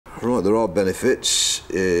Right, there are benefits.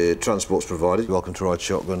 Transport's provided. Welcome to ride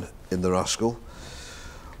shotgun in the Rascal.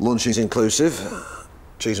 Lunch is inclusive.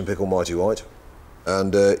 Cheese and pickle mighty white.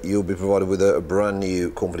 And you'll be provided with a brand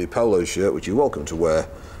new company polo shirt, which you're welcome to wear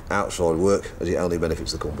outside work, as it only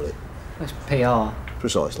benefits the company. That's PR.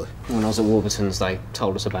 Precisely. When I was at Warburton's, they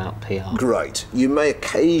told us about PR. Great. You may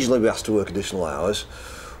occasionally be asked to work additional hours,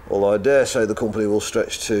 although I dare say the company will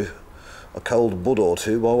stretch to a cold bud or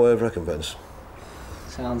two by way of recompense.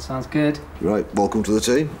 Sounds good. Right, welcome to the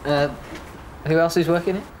team. Who else is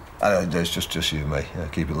working it? It's just you and me. Yeah,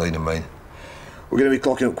 keep it lean and mean. We're going to be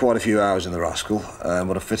clocking up quite a few hours in the Rascal,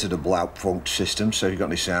 but I've fitted a blout funked system, so if you've got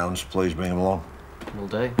any sounds, please bring them along. Will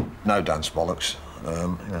do. No dance bollocks.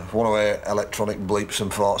 If I want to hear electronic bleeps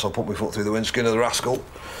and farts, I'll put my foot through the windscreen of the Rascal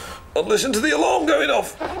and listen to the alarm going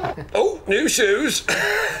off. Oh, new shoes.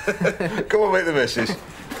 Come on, meet the missus.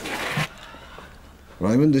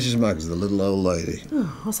 Raymond, this is Mags, the little old lady.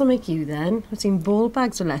 Oh, what'll make you then? I've seen ball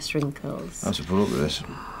bags with less wrinkles. How's to put up with this?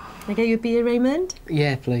 Can I get you a beer, Raymond?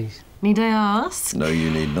 Yeah, please. Need I ask? No, you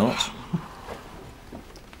need not.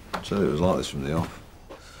 I said it was like this from the off.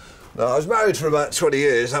 No, I was married for about 20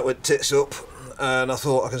 years, that went tits up, and I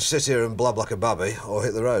thought I can sit here and blab like a babby or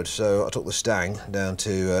hit the road, so I took the Stang down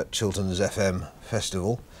to Chiltern's FM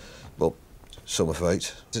Festival, well, summer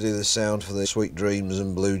fete, to do the sound for the Sweet Dreams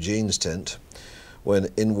and Blue Jeans tent, when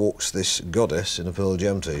in walks this goddess in a Pearl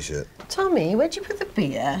Jam t-shirt. Tommy, where'd you put the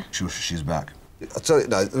beer? Shush, she's back. I'll tell you,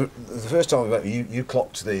 no, the first time we met, you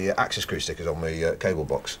clocked the access screw stickers on my cable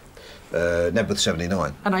box. Nebworth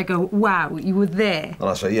 79. And I go, wow, you were there. And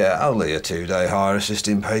I say, yeah, only a 2-day hire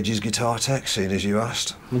assisting Page's guitar tech, seeing as you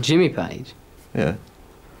asked. Well, Jimmy Page? Yeah.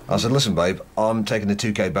 I said, listen, babe, I'm taking the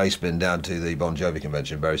 2K bass bin down to the Bon Jovi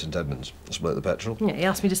convention in Bury St Edmunds. Split the petrol. Yeah, he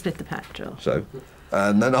asked me to split the petrol. So,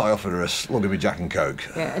 and then I offered her a slug of me Jack and Coke.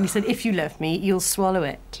 Yeah, and he said, if you love me, you'll swallow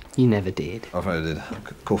it. You never did. I found I did.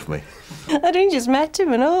 Cuff me. I'd only just met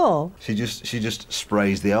him and all. She just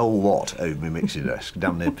sprays the whole lot over my mixing desk.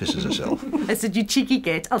 Damn near pisses herself. I said, you cheeky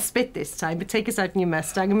git, I'll spit this time, but take us out in your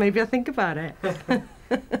Mustang and maybe I'll think about it.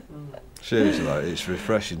 Seriously, though, it's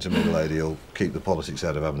refreshing to meet a lady who'll keep the politics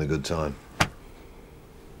out of having a good time.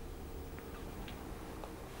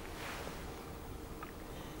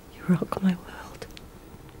 You rock my world.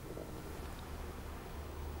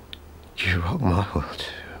 You rock my world.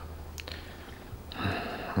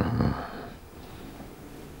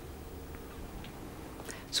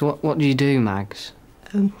 So what do you do, Mags?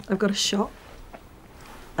 I've got a shop.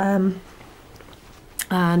 And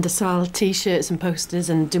I sell T-shirts and posters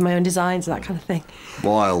and do my own designs and that kind of thing.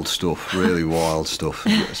 Wild stuff, really wild stuff.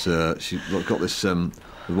 She's got this one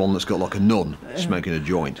that's got like a nun smoking a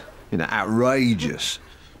joint. You know, outrageous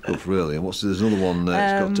stuff, really. And there's another one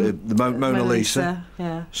that's got the Mona Lisa,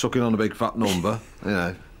 yeah, sucking on a big fat number. You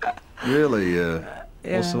know, really. yeah.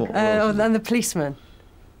 And the policeman.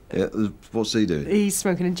 Yeah, what's he doing? He's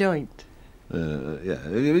smoking a joint.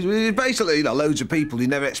 Yeah, basically, you know, loads of people you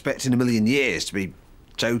never expect in a million years to be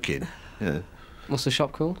choking. Yeah. What's the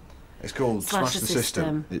shop called? It's called Smash the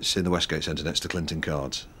System. It's in the Westgate Centre next to Clinton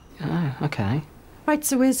Cards. Oh, OK. Right,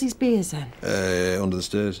 so where's these beers then? Under the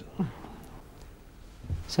stairs.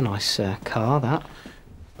 It's a nice car, that.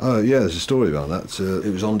 Oh, yeah, there's a story about that.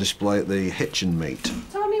 It was on display at the Hitchin Meet.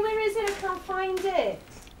 Tommy, where is it? I can't find it.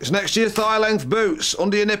 It's next to your thigh-length boots,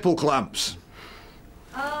 under your nipple clamps.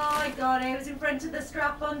 Oh, I got it. It was in front of the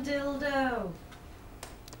strap-on dildo.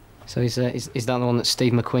 So is that the one that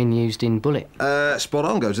Steve McQueen used in Bullet? Spot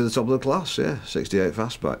on, goes to the top of the class, yeah. 68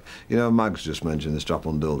 fastback. You know, Mags just mentioned the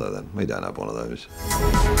strap-on dildo then. We don't have one of those.